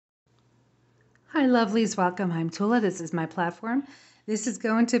Hi, lovelies. Welcome. I'm Tula. This is my platform. This is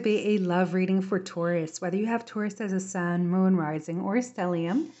going to be a love reading for Taurus. Whether you have Taurus as a sun, moon, rising, or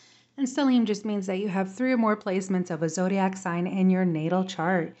stellium. And stellium just means that you have 3 or more placements of a zodiac sign in your natal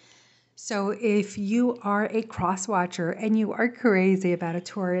chart. So if you are a cross watcher and you are crazy about a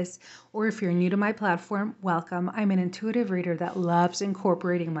Taurus, or if you're new to my platform, welcome. I'm an intuitive reader that loves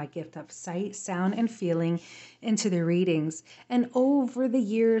incorporating my gift of sight, sound, and feeling into the readings. And over the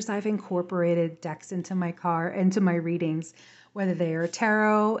years, I've incorporated decks into my readings, whether they are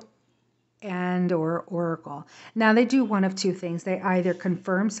tarot and or oracle. Now they do one of two things. They either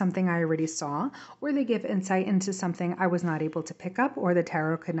confirm something I already saw, or they give insight into something I was not able to pick up or the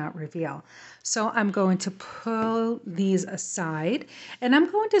tarot could not reveal. So I'm going to pull these aside, and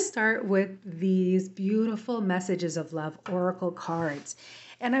I'm going to start with these beautiful messages of love oracle cards.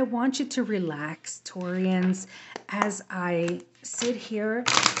 And I want you to relax, Taurians, as I sit here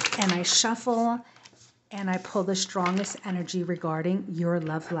and I shuffle and I pull the strongest energy regarding your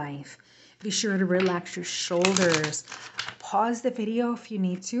love life. Be sure to relax your shoulders. Pause the video if you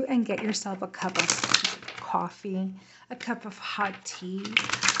need to and get yourself a cup of coffee, a cup of hot tea,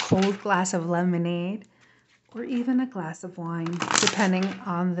 cold glass of lemonade, or even a glass of wine, depending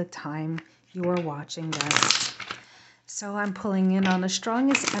on the time you are watching this. So I'm pulling in on the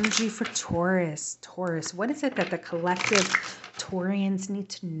strongest energy for Taurus. Taurus, what is it that the collective Taurians need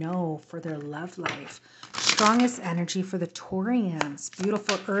to know for their love life? Strongest energy for the Taurians.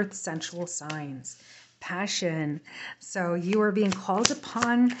 Beautiful earth sensual signs. Passion. So you are being called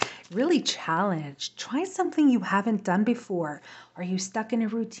upon, really challenged. Try something you haven't done before. Are you stuck in a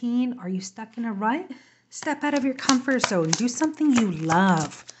routine? Are you stuck in a rut? Step out of your comfort zone. Do something you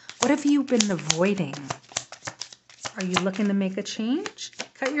love. What have you been avoiding? Are you looking to make a change?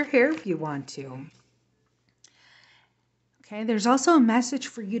 Cut your hair if you want to. Okay, there's also a message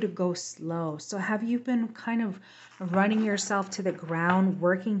for you to go slow. So have you been kind of running yourself to the ground,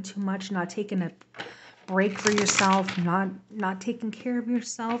 working too much, not taking a break for yourself, not taking care of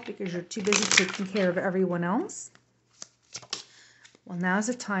yourself because you're too busy taking care of everyone else? Well, now's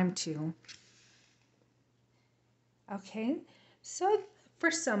the time to. Okay, so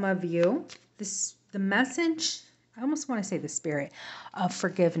for some of you, the message, I almost want to say the spirit of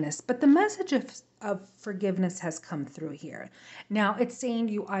forgiveness, but the message of forgiveness has come through here. Now it's saying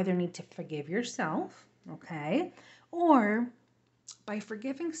you either need to forgive yourself, okay, or by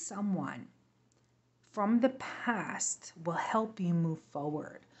forgiving someone from the past will help you move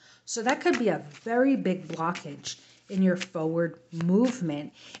forward. So that could be a very big blockage in your forward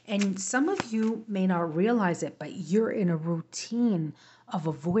movement. And some of you may not realize it, but you're in a routine of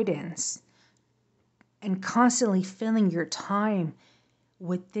avoidance and constantly filling your time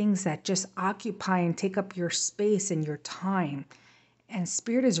with things that just occupy and take up your space and your time. And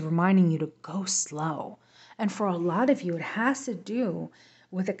Spirit is reminding you to go slow. And for a lot of you, it has to do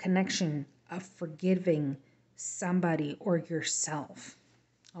with a connection of forgiving somebody or yourself.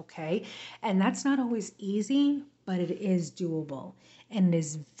 Okay? And that's not always easy, but it is doable. And it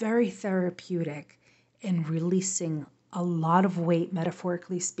is very therapeutic in releasing a lot of weight,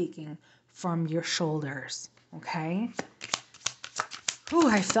 metaphorically speaking, from your shoulders. Okay? Ooh,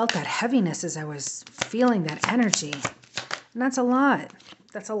 I felt that heaviness as I was feeling that energy. And that's a lot.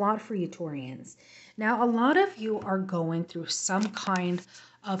 That's a lot for you, Taurians. Now, a lot of you are going through some kind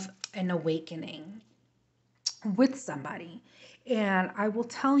of an awakening with somebody. And I will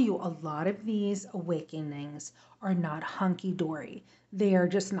tell you, a lot of these awakenings are not hunky-dory. They are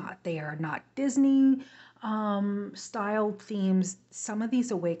just not. They are not Disney style themes. Some of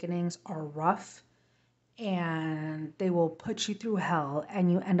these awakenings are rough and they will put you through hell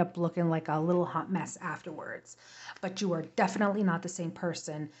and you end up looking like a little hot mess afterwards. But you are definitely not the same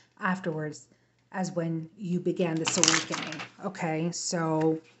person afterwards as when you began this awakening. Okay,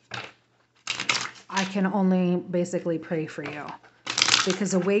 so I can only basically pray for you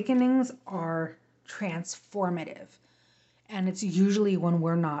because awakenings are transformative and it's usually when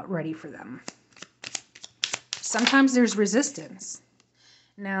we're not ready for them. Sometimes there's resistance.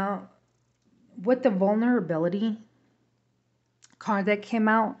 Now, with the vulnerability card that came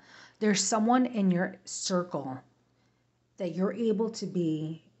out, there's someone in your circle that you're able to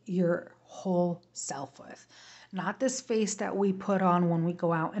be your whole self with. Not this face that we put on when we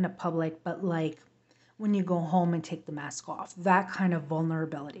go out in a public, but like when you go home and take the mask off. That kind of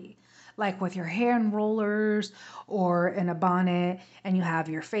vulnerability. Like with your hair in rollers or in a bonnet and you have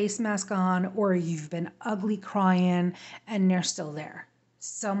your face mask on, or you've been ugly crying and they're still there.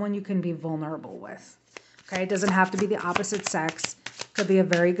 Someone you can be vulnerable with. Okay, it doesn't have to be the opposite sex. Could be a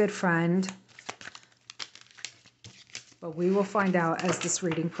very good friend. But we will find out as this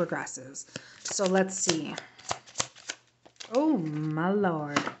reading progresses. So let's see. Oh, my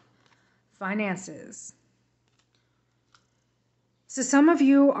Lord. Finances. So some of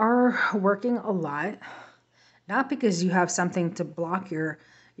you are working a lot, not because you have something to block your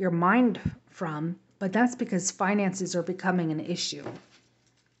mind from, but that's because finances are becoming an issue.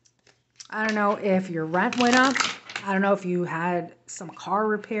 I don't know if your rent went up. I don't know if you had some car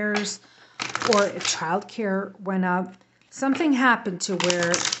repairs or if childcare went up. Something happened to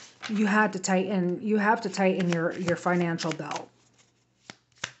where you have to tighten your financial belt.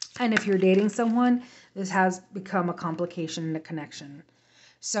 And if you're dating someone, this has become a complication in the connection.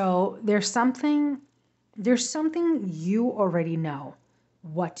 So there's something you already know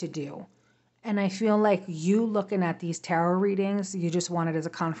what to do. And I feel like you looking at these tarot readings, you just want it as a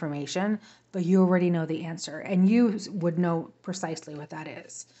confirmation, but you already know the answer. And you would know precisely what that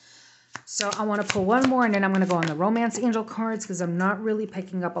is. So I want to pull one more, and then I'm going to go on the romance angel cards because I'm not really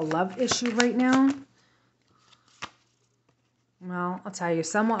picking up a love issue right now. Well, I'll tell you,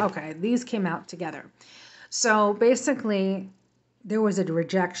 okay, these came out together. So basically, there was a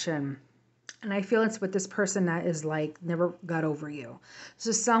rejection. And I feel it's with this person that is like, never got over you.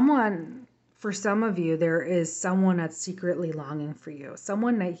 So for some of you, there is someone that's secretly longing for you.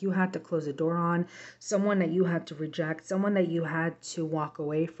 Someone that you had to close a door on. Someone that you had to reject. Someone that you had to walk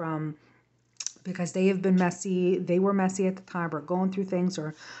away from because they have been messy. They were messy at the time, or going through things,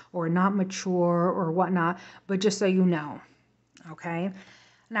 or not mature or whatnot. But just so you know, okay?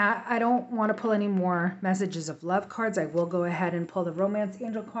 Now, I don't want to pull any more messages of love cards. I will go ahead and pull the romance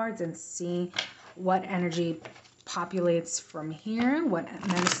angel cards and see what energy populates from here, what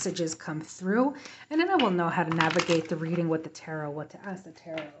messages come through, and then I will know how to navigate the reading with the tarot, what to ask the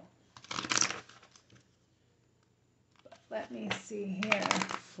tarot. But let me see here.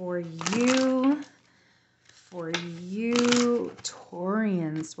 For you,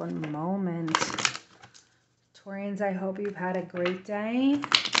 Taurians, one moment. Taurians, I hope you've had a great day.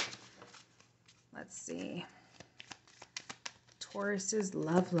 Let's see. Taurus's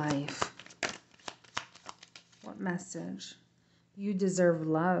love life. What message? You deserve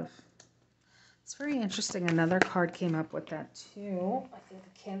love. It's very interesting. Another card came up with that too. I think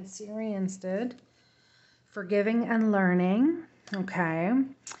the Cancerians did. Forgiving and learning. Okay.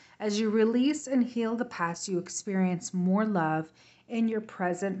 As you release and heal the past, you experience more love in your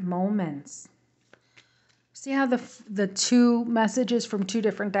present moments. See how the two messages from two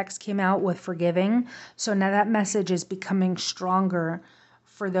different decks came out with forgiving? So now that message is becoming stronger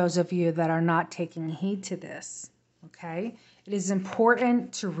for those of you that are not taking heed to this, okay? It is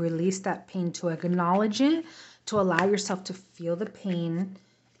important to release that pain, to acknowledge it, to allow yourself to feel the pain,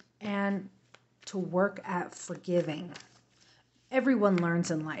 and to work at forgiving. Everyone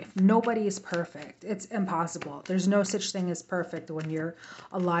learns in life. Nobody is perfect. It's impossible. There's no such thing as perfect when you're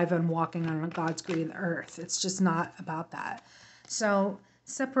alive and walking on God's green earth. It's just not about that. So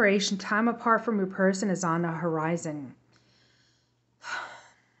separation, time apart from your person is on the horizon.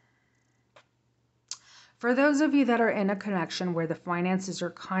 For those of you that are in a connection where the finances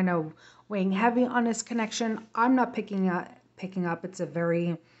are kind of weighing heavy on this connection, I'm not picking up it's a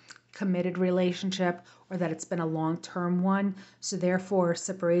very committed relationship or that it's been a long-term one. So therefore,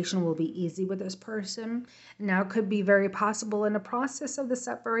 separation will be easy with this person. Now, it could be very possible in the process of the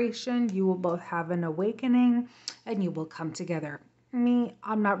separation, you will both have an awakening and you will come together. Me,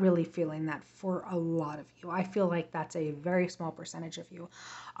 I'm not really feeling that for a lot of you. I feel like that's a very small percentage of you.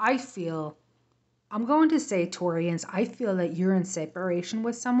 I'm going to say, Taurians, I feel that you're in separation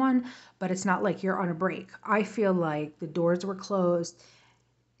with someone, but it's not like you're on a break. I feel like the doors were closed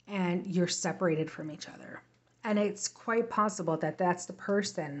and you're separated from each other. And it's quite possible that that's the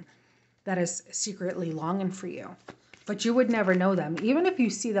person that is secretly longing for you. But you would never know them. Even if you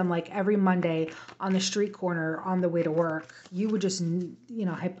see them like every Monday on the street corner on the way to work, you would just,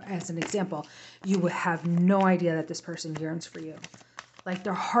 as an example, you would have no idea that this person yearns for you. Like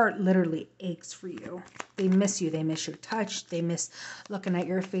their heart literally aches for you. They miss you. They miss your touch. They miss looking at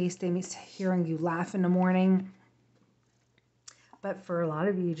your face. They miss hearing you laugh in the morning. But for a lot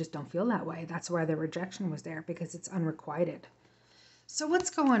of you, you just don't feel that way. That's why the rejection was there, because it's unrequited. So what's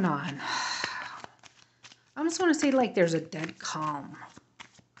going on? I just want to say like there's a dead calm.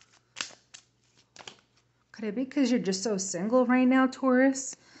 Could it be because you're just so single right now,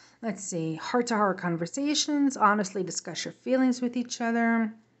 Taurus? Let's see. Heart-to-heart conversations. Honestly discuss your feelings with each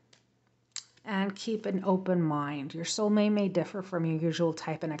other. And keep an open mind. Your soulmate may differ from your usual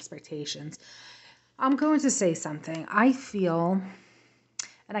type and expectations. I'm going to say something. I feel,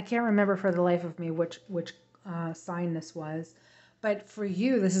 and I can't remember for the life of me which sign this was, but for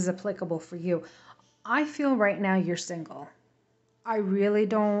you, this is applicable for you. I feel right now you're single. I really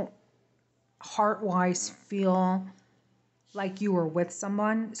don't heart-wise feel like you were with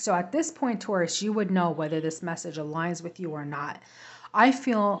someone. So at this point, Taurus, you would know whether this message aligns with you or not. I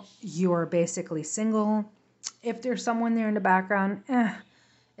feel you are basically single. If there's someone there in the background,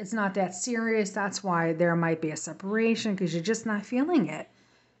 it's not that serious. That's why there might be a separation, because you're just not feeling it,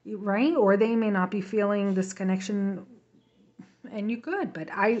 right? Or they may not be feeling this connection, and you could. But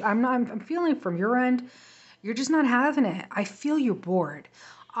I'm feeling from your end, you're just not having it. I feel you're bored.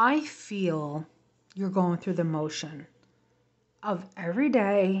 I feel you're going through the motion of every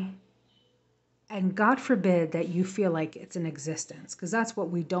day, and God forbid that you feel like it's an existence, because that's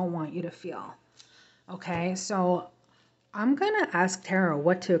what we don't want you to feel. Okay, so I'm gonna ask Tarot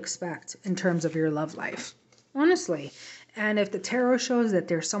what to expect in terms of your love life, honestly. And if the Tarot shows that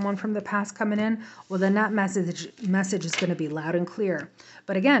there's someone from the past coming in, well, then that message is going to be loud and clear.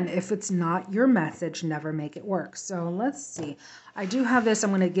 But again, if it's not your message, never make it work. So let's see. I do have this.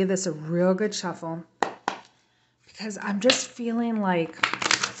 I'm going to give this a real good shuffle, because I'm just feeling like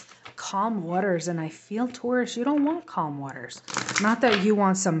calm waters, and I feel, Taurus, you don't want calm waters. Not that you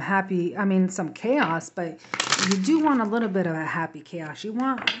want some some chaos, but you do want a little bit of a happy chaos.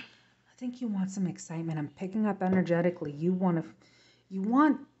 I think you want some excitement. I'm picking up energetically. You want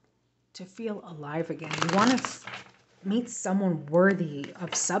to feel alive again. You want to meet someone worthy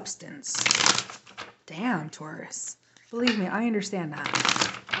of substance. Damn, Taurus. Believe me, I understand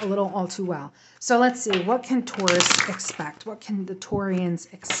that a little all too well. So let's see, what can Taurus expect? What can the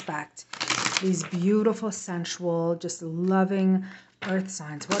Taurians expect? These beautiful, sensual, just loving earth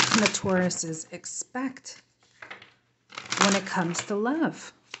signs. What can the Tauruses expect when it comes to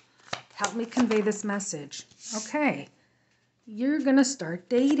love? Help me convey this message. Okay, you're going to start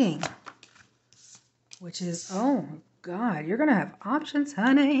dating, which is, oh God, you're going to have options,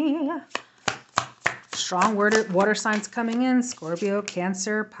 honey. Strong water signs coming in: Scorpio,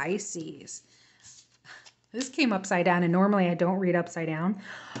 Cancer, Pisces. This came upside down, and normally I don't read upside down,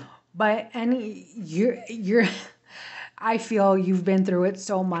 but I feel you've been through it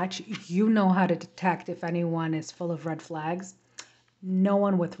so much. You know how to detect if anyone is full of red flags. No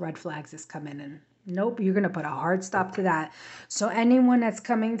one with red flags is coming in. Nope, you're going to put a hard stop to that. So anyone that's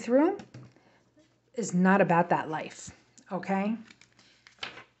coming through is not about that life, okay?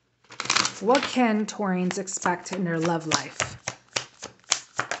 What can Taurians expect in their love life?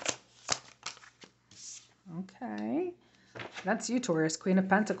 Okay. That's you, Taurus, Queen of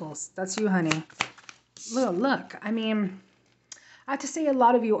Pentacles. That's you, honey. Look, I mean, I have to say a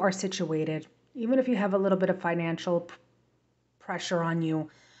lot of you are situated, even if you have a little bit of financial pressure on you,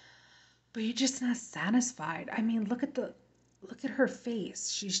 but you're just not satisfied. I mean, look at her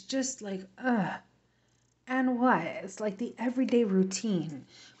face. She's just like, ugh. And what? It's like the everyday routine.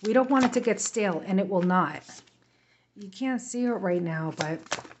 We don't want it to get stale, and it will not. You can't see it right now, but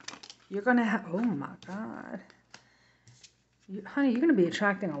you're going to have, oh my God. Honey, you're going to be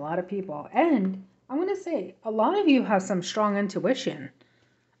attracting a lot of people. And I'm going to say, a lot of you have some strong intuition.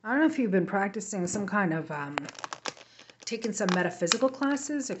 I don't know if you've been practicing some kind of, taking some metaphysical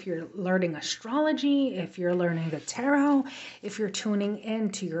classes, if you're learning astrology, if you're learning the tarot, if you're tuning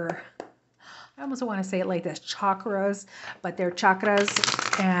into your, I almost want to say it like this, chakras, but they're chakras,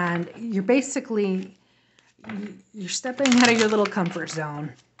 and you're basically, you're stepping out of your little comfort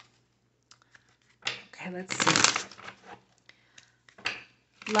zone. Okay, let's see.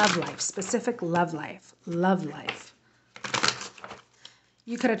 Love life, specific love life, love life.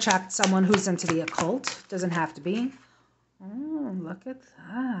 You could attract someone who's into the occult, doesn't have to be. Oh, look at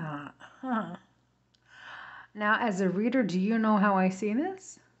that. Huh. Now, as a reader, do you know how I see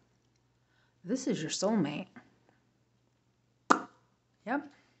this? This is your soulmate. Yep.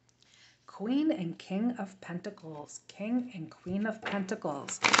 Queen and King of Pentacles. King and Queen of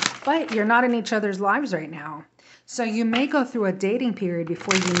Pentacles. But you're not in each other's lives right now. So you may go through a dating period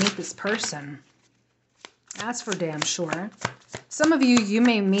before you meet this person. That's for damn sure. Some of you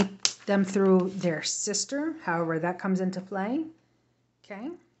may meet them through their sister, however that comes into play. Okay.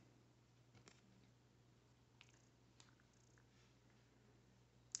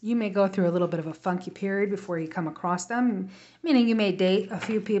 You may go through a little bit of a funky period before you come across them, meaning you may date a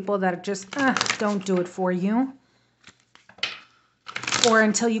few people that just don't do it for you. Or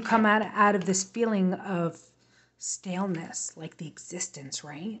until you come out of this feeling of staleness, like the existence,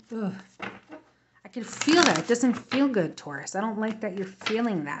 right? Ugh. I can feel that. It doesn't feel good, Taurus. I don't like that you're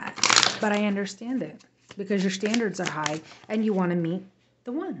feeling that, but I understand it because your standards are high and you want to meet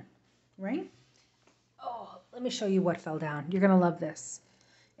the one, right? Oh, let me show you what fell down. You're going to love this.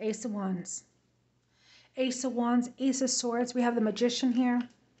 Ace of Wands. Ace of Wands, Ace of Swords. We have the Magician here.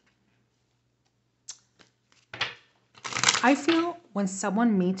 I feel when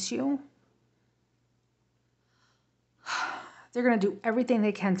someone meets you, they're going to do everything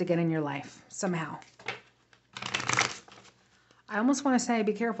they can to get in your life somehow. I almost want to say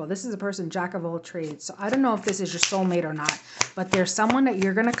be careful. This is a person, jack of all trades. So I don't know if this is your soulmate or not, but there's someone that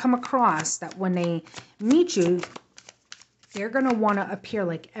you're going to come across that when they meet you, they're going to want to appear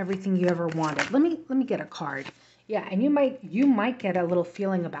like everything you ever wanted. Let me get a card. Yeah, and you might get a little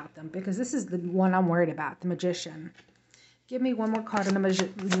feeling about them because this is the one I'm worried about, the Magician. Give me one more card on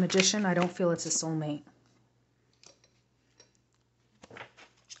the Magician. I don't feel it's a soulmate.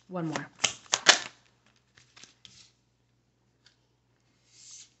 One more.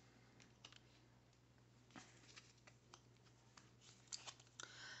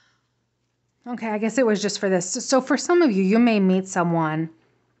 Okay, I guess it was just for this. So for some of you, you may meet someone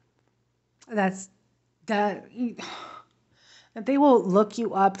that they will look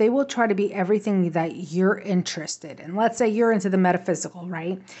you up. They will try to be everything that you're interested in. Let's say you're into the metaphysical,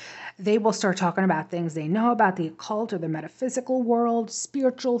 right? They will start talking about things they know about the occult or the metaphysical world,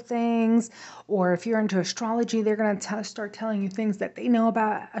 spiritual things. Or if you're into astrology, they're going to start telling you things that they know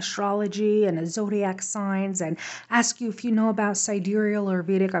about astrology and the zodiac signs and ask you if you know about sidereal or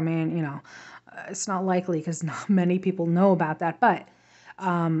Vedic. I mean, you know, it's not likely because not many people know about that. But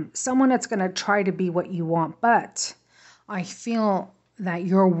someone that's going to try to be what you want. But I feel that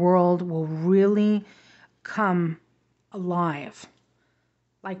your world will really come alive.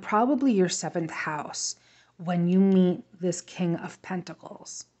 Like probably your 7th house when you meet this King of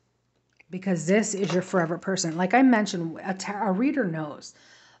Pentacles. Because this is your forever person. Like I mentioned, a reader knows.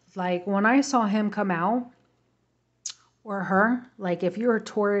 Like when I saw him come out, or her, like if you're a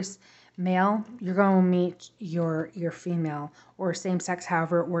Taurus male, you're going to meet your female, or same sex,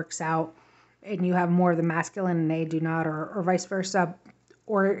 however it works out, and you have more of the masculine and they do not, or vice versa.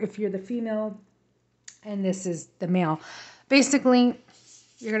 Or if you're the female and this is the male, basically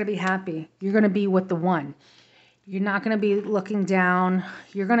you're going to be happy. You're going to be with the one. You're not going to be looking down.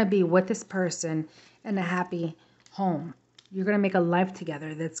 You're going to be with this person in a happy home. You're going to make a life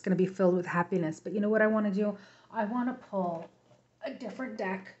together that's going to be filled with happiness. But you know what I want to do? I want to pull a different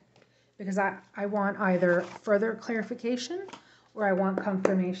deck because I want either further clarification or I want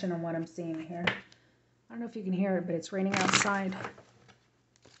confirmation on what I'm seeing here. I don't know if you can hear it, but it's raining outside.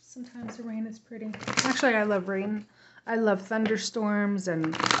 Sometimes the rain is pretty. Actually, I love rain. I love thunderstorms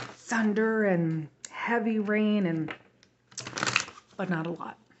and thunder and heavy rain, but not a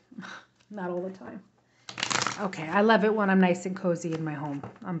lot. Not all the time. Okay, I love it when I'm nice and cozy in my home.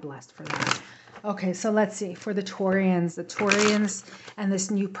 I'm blessed for that. Okay, so let's see. For the Taurians and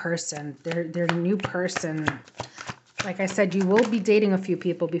this new person, their new person. Like I said, you will be dating a few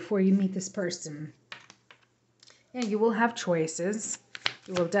people before you meet this person. Yeah, you will have choices.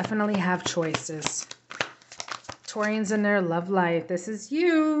 You will definitely have choices. Taurians in their love life. This is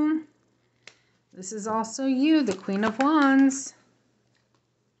you. This is also you, the Queen of Wands.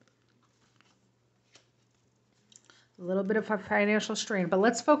 A little bit of a financial strain, but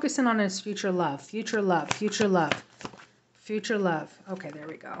let's focus in on his future love. Future love, future love, future love. Okay, there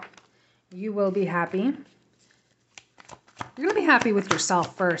we go. You will be happy. You're going to be happy with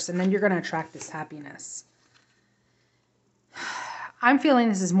yourself first, and then you're going to attract this happiness. I'm feeling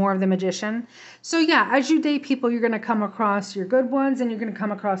this is more of the Magician. So yeah, as you date people, you're going to come across your good ones and you're going to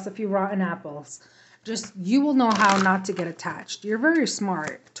come across a few rotten apples. Just, you will know how not to get attached. You're very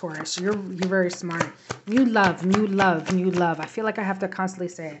smart, Taurus. You're very smart. New love, new love, new love. I feel like I have to constantly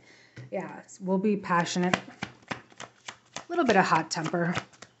say it. Yeah, we'll be passionate. A little bit of hot temper.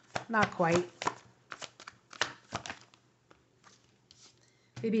 Not quite.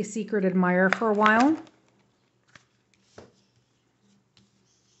 Maybe a secret admirer for a while.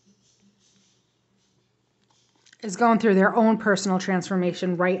 Is going through their own personal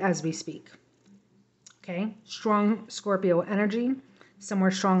transformation right as we speak. Okay, strong Scorpio energy,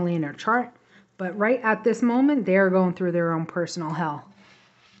 somewhere strongly in their chart. But right at this moment, they're going through their own personal hell.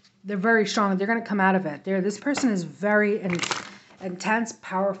 They're very strong. They're going to come out of it. This person is very intense,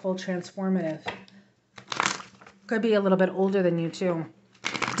 powerful, transformative. Could be a little bit older than you too.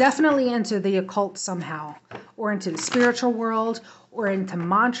 Definitely into the occult somehow. Or into the spiritual world. Or into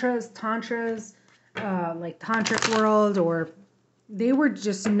mantras, tantras. Like tantric world, or they would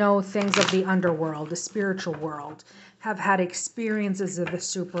just know things of the underworld, the spiritual world, have had experiences of the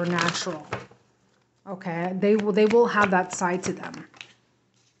supernatural. Okay, they will have that side to them.